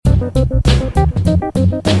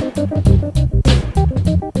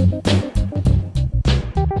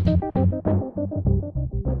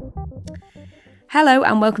Hello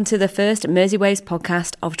and welcome to the first Merseywaves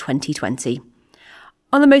podcast of 2020.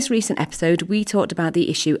 On the most recent episode, we talked about the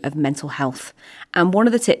issue of mental health, and one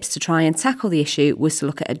of the tips to try and tackle the issue was to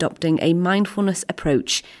look at adopting a mindfulness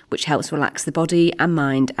approach, which helps relax the body and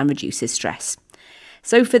mind and reduces stress.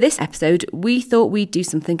 So for this episode, we thought we'd do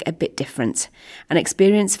something a bit different and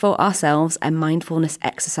experience for ourselves a mindfulness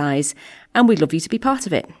exercise, and we'd love you to be part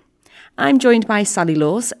of it. I'm joined by Sally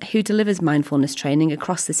Laws, who delivers mindfulness training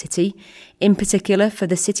across the city, in particular for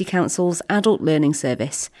the City Council's Adult Learning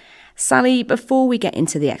Service. Sally, before we get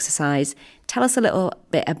into the exercise, tell us a little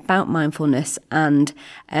bit about mindfulness and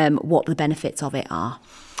what the benefits of it are.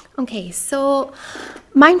 Okay, so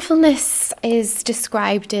mindfulness is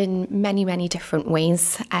described in many, many different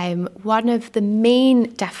ways. One of the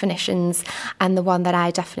main definitions, and the one that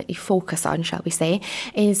I definitely focus on, shall we say,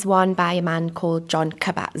 is one by a man called Jon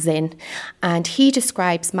Kabat-Zinn. And he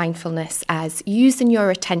describes mindfulness as using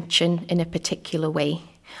your attention in a particular way,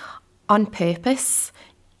 on purpose,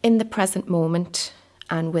 in the present moment,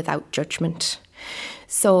 and without judgment.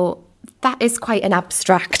 So that is quite an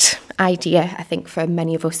abstract idea, I think, for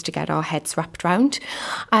many of us to get our heads wrapped around.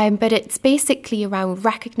 But it's basically around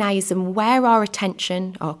recognising where our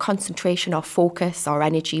attention, or concentration, or focus, or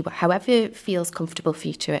energy, however it feels comfortable for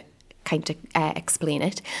you to kind of explain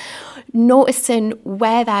it, noticing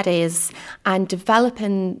where that is and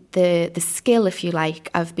developing the skill, if you like,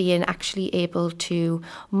 of being actually able to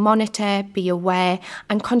monitor, be aware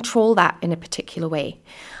and control that in a particular way.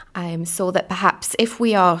 So that perhaps if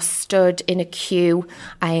we are stood in a queue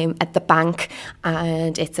at the bank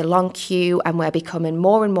and it's a long queue and we're becoming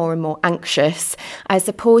more and more and more anxious, as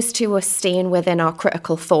opposed to us staying within our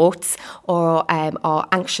critical thoughts or our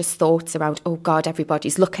anxious thoughts around, oh God,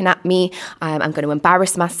 everybody's looking at me, I'm going to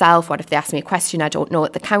embarrass myself, what if they ask me a question I don't know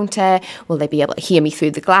at the counter, will they be able to hear me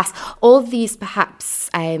through the glass? All of these perhaps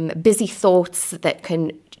busy thoughts that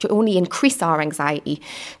can to only increase our anxiety.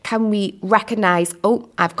 Can we recognise, oh,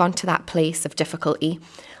 I've gone to that place of difficulty.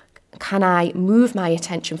 Can I move my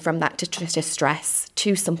attention from that distress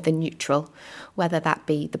to something neutral, whether that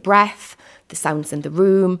be the breath, the sounds in the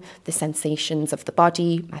room, the sensations of the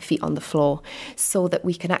body, my feet on the floor, so that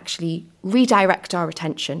we can actually redirect our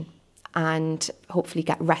attention and hopefully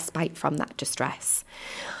get respite from that distress.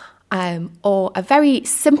 Or a very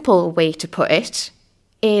simple way to put it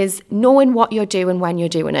is knowing what you're doing when you're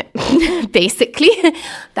doing it. Basically,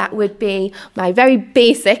 that would be my very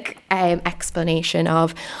basic explanation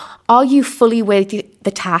of, are you fully with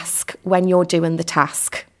the task when you're doing the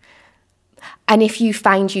task? And if you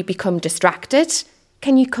find you become distracted,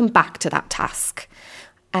 can you come back to that task?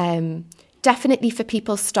 Definitely for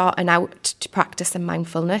people starting out to practice in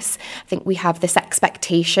mindfulness, I think we have this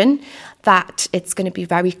expectation that it's going to be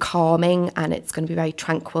very calming and it's going to be very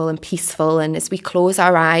tranquil and peaceful. And as we close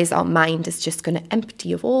our eyes, our mind is just going to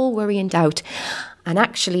empty of all worry and doubt. And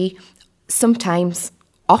actually, sometimes,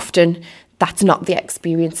 often, that's not the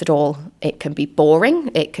experience at all. It can be boring,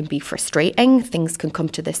 it can be frustrating, things can come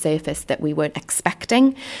to the surface that we weren't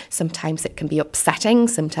expecting. Sometimes it can be upsetting,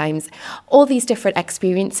 sometimes all these different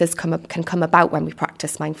experiences can come about when we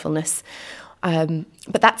practice mindfulness.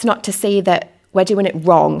 But that's not to say that we're doing it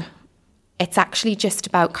wrong. It's actually just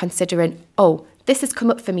about considering, oh, this has come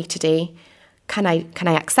up for me today. Can I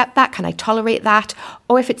accept that? Can I tolerate that?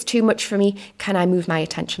 Or if it's too much for me, can I move my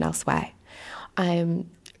attention elsewhere?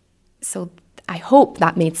 So I hope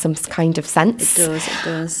that made some kind of sense. It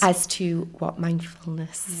does. As to what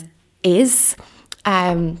mindfulness is.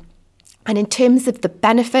 And in terms of the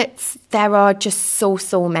benefits, there are just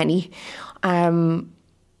so many.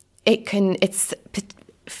 It's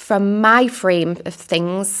from my frame of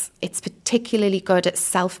things, it's particularly good at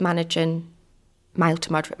self-managing mild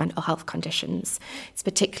to moderate mental health conditions. It's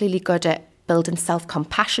particularly good at building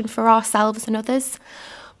self-compassion for ourselves and others,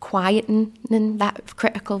 quietening that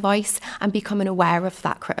critical voice and becoming aware of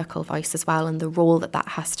that critical voice as well and the role that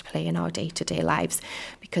has to play in our day-to-day lives.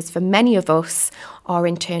 Because for many of us, our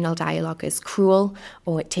internal dialogue is cruel,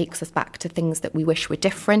 or it takes us back to things that we wish were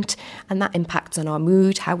different, and that impacts on our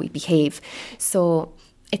mood, how we behave. So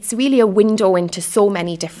it's really a window into so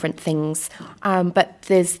many different things. But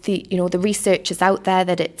there's the research is out there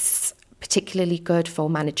that it's particularly good for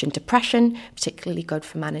managing depression, particularly good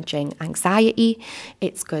for managing anxiety.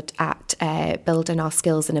 It's good at building our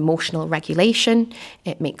skills in emotional regulation.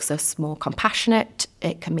 It makes us more compassionate.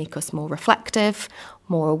 It can make us more reflective,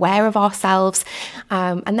 more aware of ourselves.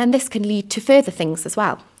 And then this can lead to further things as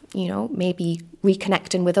well. Maybe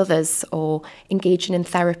reconnecting with others or engaging in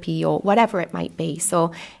therapy or whatever it might be.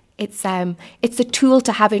 So It's a tool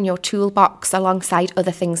to have in your toolbox alongside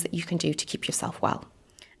other things that you can do to keep yourself well.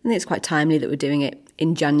 I think it's quite timely that we're doing it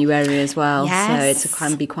in January as well. Yes. So it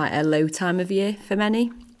can be quite a low time of year for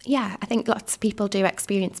many. Yeah, I think lots of people do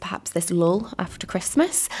experience perhaps this lull after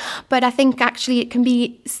Christmas, but I think actually it can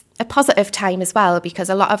be a positive time as well, because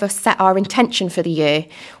a lot of us set our intention for the year,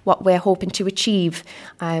 what we're hoping to achieve,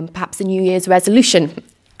 perhaps a New Year's resolution.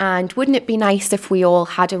 And wouldn't it be nice if we all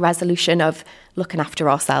had a resolution of looking after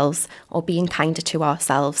ourselves or being kinder to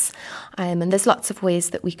ourselves? And there's lots of ways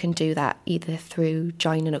that we can do that, either through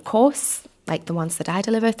joining a course, like the ones that I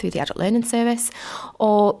deliver through the Adult Learning Service,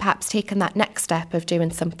 or perhaps taking that next step of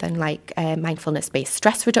doing something like a mindfulness-based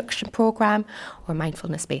stress reduction program or a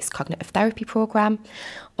mindfulness-based cognitive therapy program.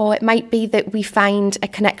 Or it might be that we find a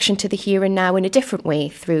connection to the here and now in a different way,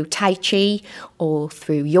 through Tai Chi or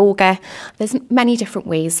through yoga. There's many different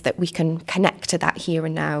ways that we can connect to that here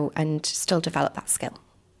and now and still develop that skill.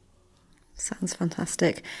 Sounds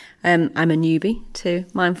fantastic. I'm a newbie to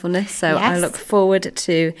mindfulness, so Yes. I look forward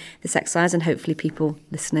to this exercise, and hopefully people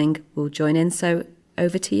listening will join in. So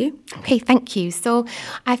over to you. Okay, thank you. So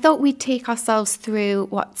I thought we'd take ourselves through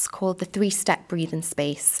what's called the 3-step breathing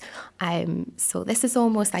space. So this is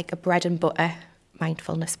almost like a bread and butter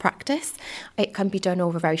mindfulness practice. It can be done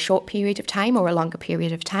over a very short period of time or a longer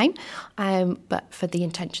period of time. But for the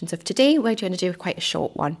intentions of today, we're going to do quite a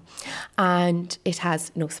short one. And it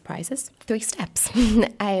has no surprises, 3 steps.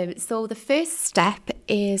 So the first step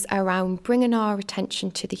is around bringing our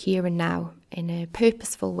attention to the here and now in a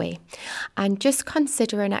purposeful way, and just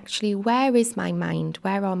considering actually, where is my mind,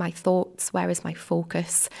 where are my thoughts, where is my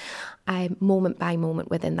focus, moment by moment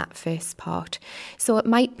within that first part. So it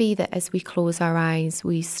might be that as we close our eyes,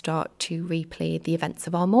 we start to replay the events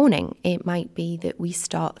of our morning. It might be that we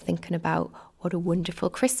start thinking about what a wonderful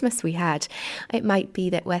Christmas we had. It might be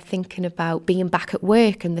that we're thinking about being back at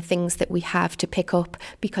work and the things that we have to pick up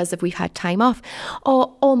because we've had time off,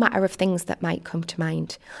 or all matter of things that might come to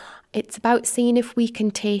mind. It's about seeing if we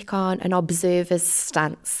can take on an observer's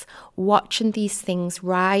stance, watching these things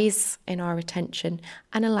rise in our attention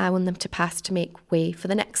and allowing them to pass to make way for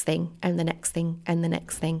the next thing and the next thing and the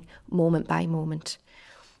next thing, moment by moment.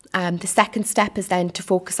 The second step is then to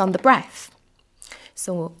focus on the breath.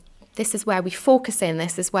 So this is where we focus in.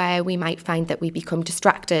 This is where we might find that we become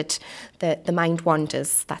distracted, that the mind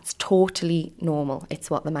wanders. That's totally normal. It's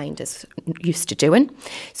what the mind is used to doing.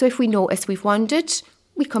 So if we notice we've wandered,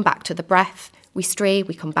 we come back to the breath, we stray,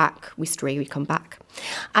 we come back, we stray, we come back.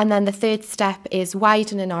 And then the third step is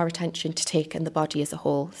widening our attention to take in the body as a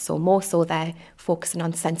whole. So more so there, focusing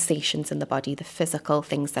on sensations in the body, the physical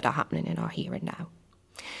things that are happening in our here and now.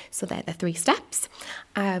 So they're the 3 steps.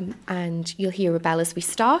 And you'll hear a bell as we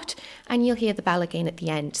start, and you'll hear the bell again at the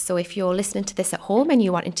end. So if you're listening to this at home and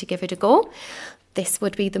you're wanting to give it a go, this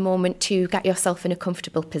would be the moment to get yourself in a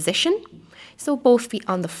comfortable position. So both feet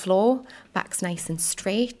on the floor, backs nice and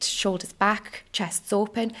straight, shoulders back, chests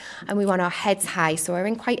open, and we want our heads high, so we're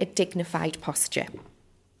in quite a dignified posture.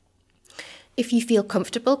 If you feel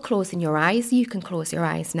comfortable closing your eyes, you can close your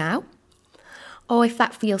eyes now. Or if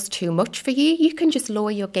that feels too much for you, you can just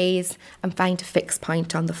lower your gaze and find a fixed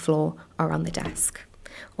point on the floor or on the desk,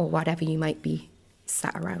 or whatever you might be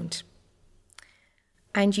sat around.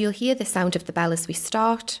 And you'll hear the sound of the bell as we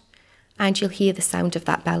start, and you'll hear the sound of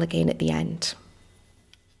that bell again at the end.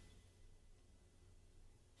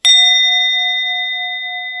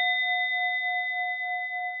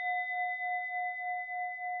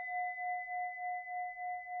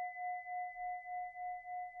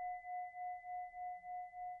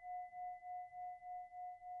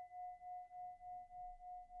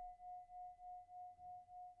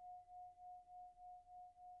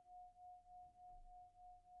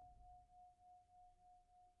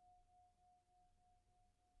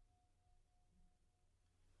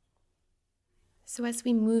 So as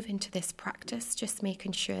we move into this practice, just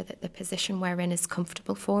making sure that the position we're in is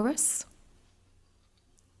comfortable for us.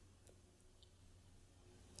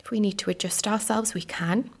 If we need to adjust ourselves, we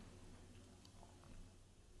can.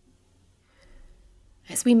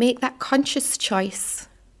 As we make that conscious choice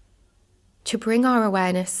to bring our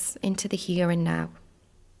awareness into the here and now.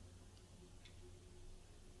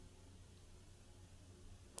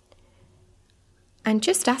 And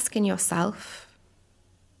just asking yourself,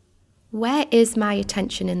 where is my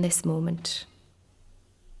attention in this moment?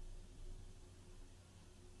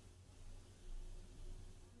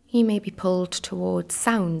 You may be pulled towards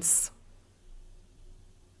sounds,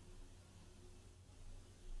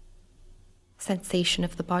 sensation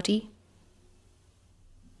of the body,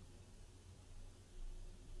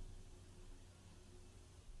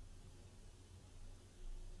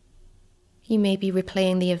 You may be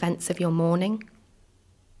replaying the events of your morning,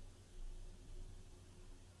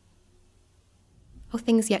 or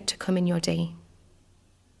things yet to come in your day.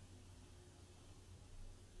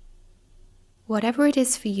 Whatever it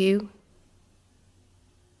is for you,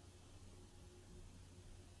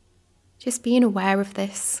 just being aware of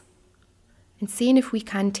this and seeing if we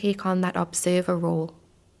can take on that observer role,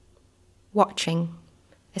 watching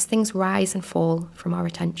as things rise and fall from our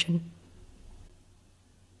attention.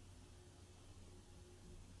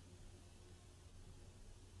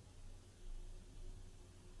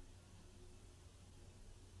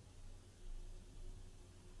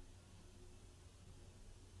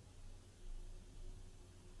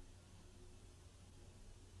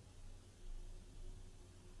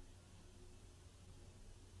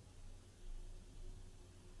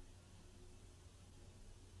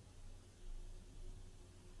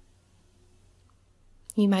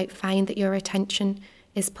 You might find that your attention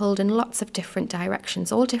is pulled in lots of different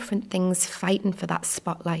directions, all different things fighting for that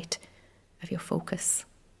spotlight of your focus.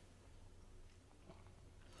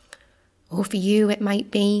 Or for you, it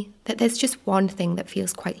might be that there's just one thing that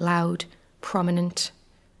feels quite loud, prominent,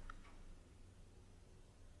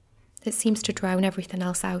 that seems to drown everything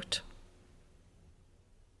else out.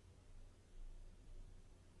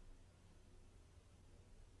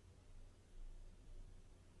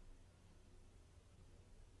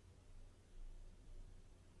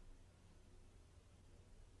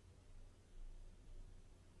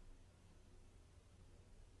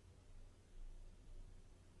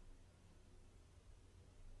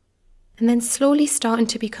 And then slowly starting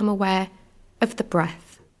to become aware of the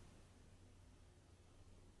breath,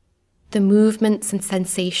 the movements and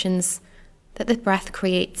sensations that the breath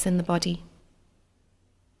creates in the body.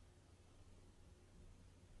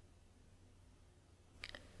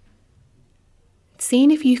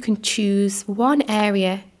 Seeing if you can choose one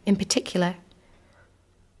area in particular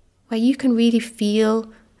where you can really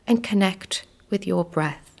feel and connect with your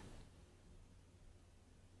breath.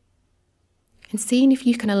 And seeing if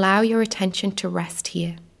you can allow your attention to rest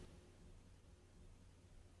here.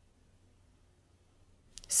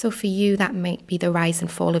 So for you, that might be the rise and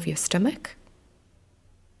fall of your stomach.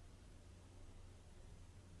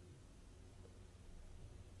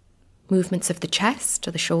 Movements of the chest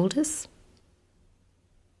or the shoulders.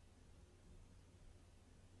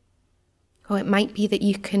 Or it might be that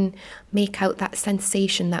you can make out that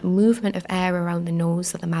sensation, that movement of air around the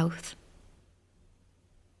nose or the mouth.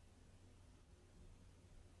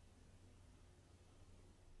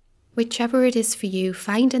 Whichever it is for you,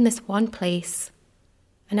 finding this one place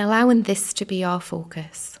and allowing this to be our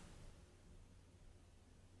focus.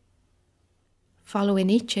 Following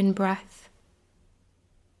each in-breath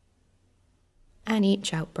and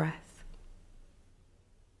each out-breath.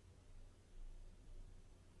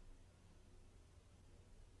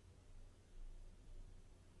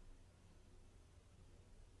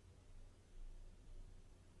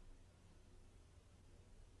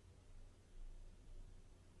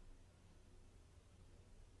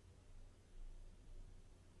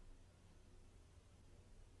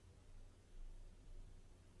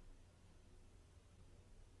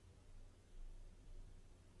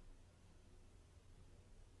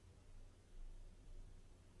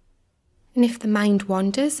 And if the mind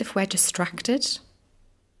wanders, if we're distracted,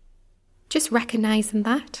 just recognizing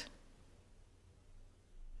that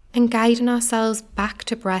and guiding ourselves back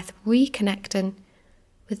to breath, reconnecting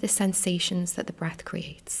with the sensations that the breath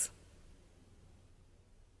creates.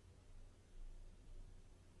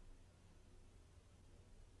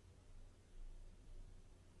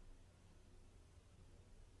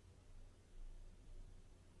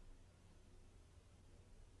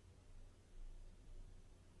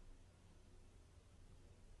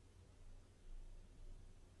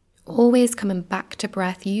 Always coming back to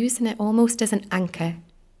breath, using it almost as an anchor,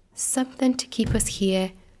 something to keep us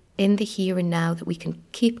here in the here and now that we can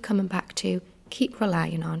keep coming back to, keep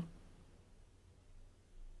relying on.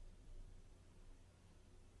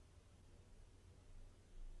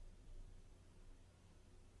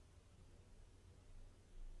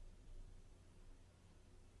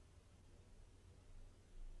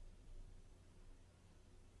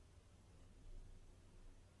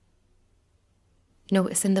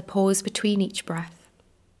 Noticing the pause between each breath.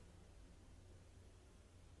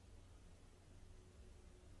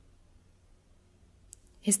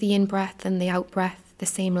 Is the in-breath and the out-breath the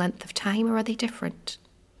same length of time, or are they different?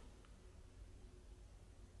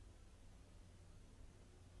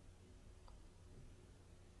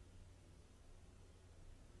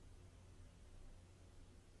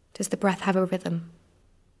 Does the breath have a rhythm?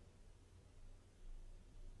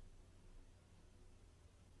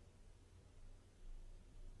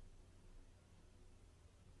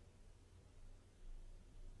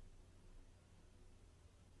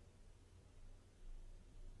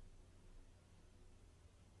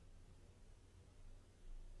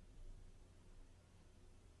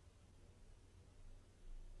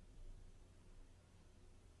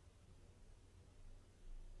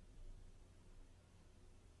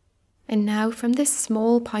 And now from this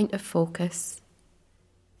small point of focus,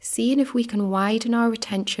 seeing if we can widen our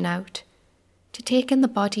attention out to take in the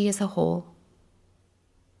body as a whole.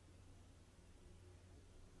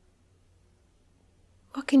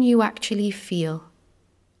 What can you actually feel?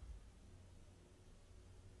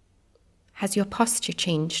 Has your posture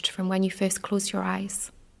changed from when you first closed your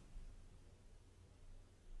eyes?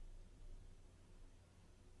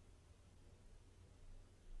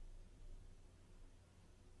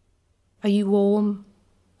 Are you warm,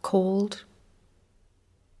 cold?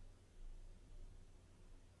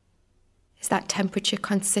 Is that temperature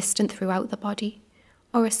consistent throughout the body?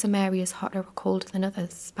 Or are some areas hotter or colder than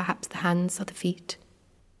others, perhaps the hands or the feet?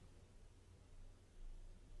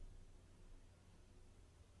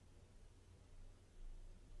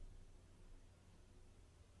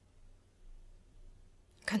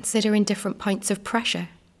 Considering different points of pressure,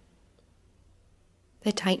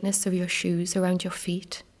 the tightness of your shoes around your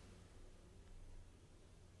feet,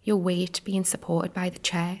 your weight being supported by the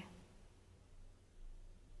chair,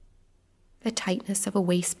 the tightness of a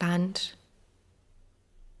waistband.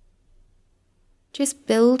 Just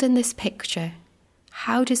build in this picture.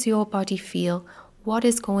 How does your body feel? What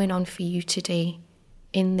is going on for you today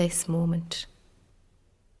in this moment?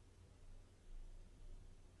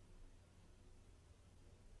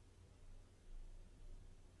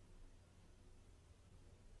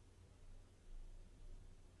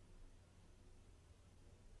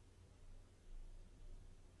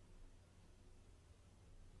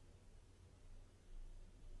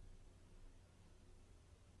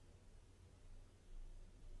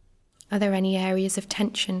 Are there any areas of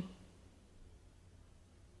tension?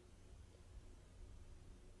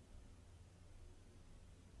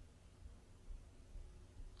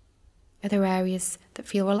 Are there areas that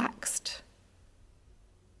feel relaxed?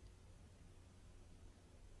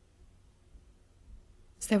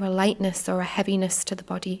 Is there a lightness or a heaviness to the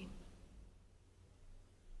body?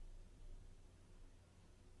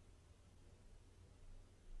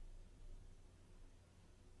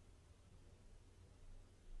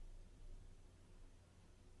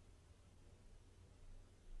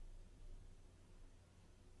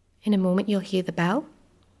 In a moment you'll hear the bell,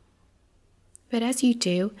 but as you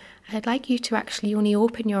do, I'd like you to actually only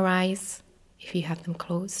open your eyes, if you have them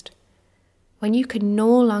closed, when you can no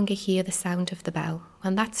longer hear the sound of the bell,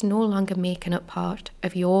 when that's no longer making up part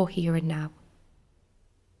of your here and now.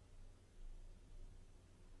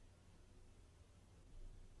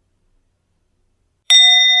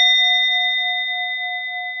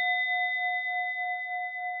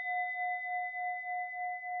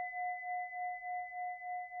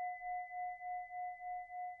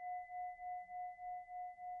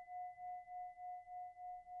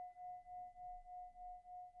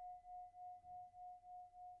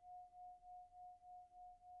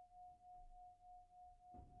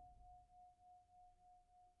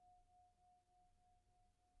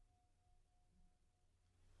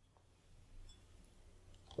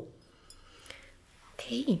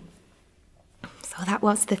 Okay, so that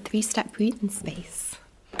was the 3-step breathing space.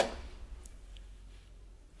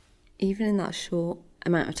 Even in that short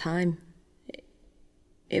amount of time,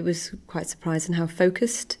 it was quite surprising how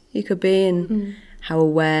focused you could be and how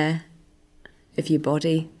aware of your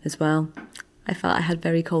body as well. I felt I had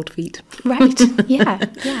very cold feet. Right, yeah.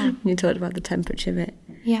 You talked about the temperature of it.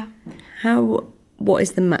 Yeah. What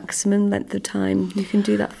is the maximum length of time you can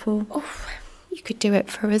do that for? Oh, you could do it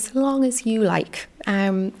for as long as you like.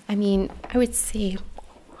 I would say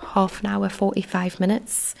half an hour, 45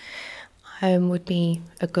 minutes would be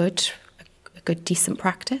a good decent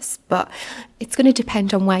practice, but it's going to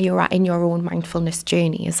depend on where you're at in your own mindfulness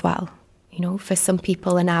journey as well. You know, for some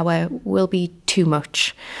people an hour will be too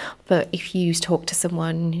much, but if you talk to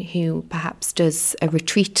someone who perhaps does a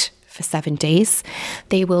retreat for 7 days,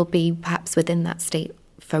 they will be perhaps within that state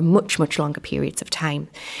for much, much longer periods of time.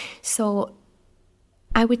 So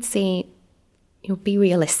I would say, be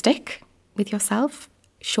realistic with yourself,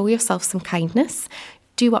 show yourself some kindness,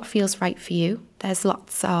 do what feels right for you. There's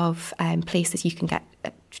lots of places you can get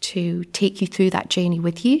to take you through that journey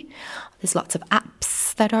with you. There's lots of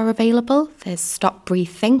apps that are available. There's Stop, Breathe,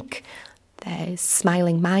 Think. There's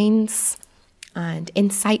Smiling Minds and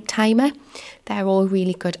Insight Timer. They're all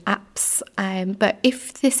really good apps. But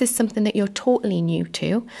if this is something that you're totally new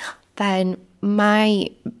to, then my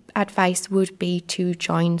advice would be to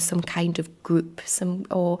join some kind of group,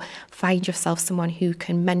 or find yourself someone who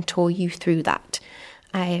can mentor you through that.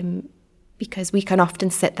 Because we can often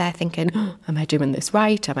sit there thinking, am I doing this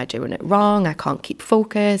right? Am I doing it wrong? I can't keep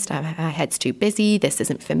focused. My head's too busy. This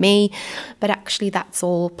isn't for me. But actually, that's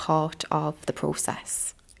all part of the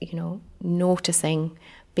process. Noticing,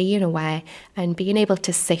 being aware and being able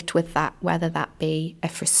to sit with that, whether that be a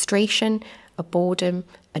frustration, a boredom,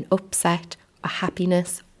 an upset, a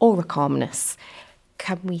happiness or a calmness.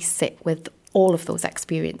 Can we sit with all of those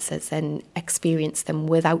experiences and experience them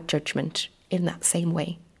without judgment in that same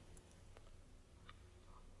way?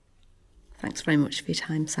 Thanks very much for your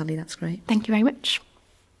time, Sally. That's great. Thank you very much.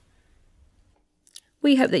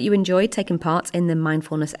 We hope that you enjoyed taking part in the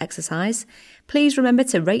mindfulness exercise. Please remember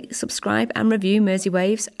to rate, subscribe and review Mersey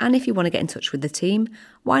Waves. And if you want to get in touch with the team,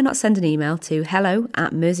 why not send an email to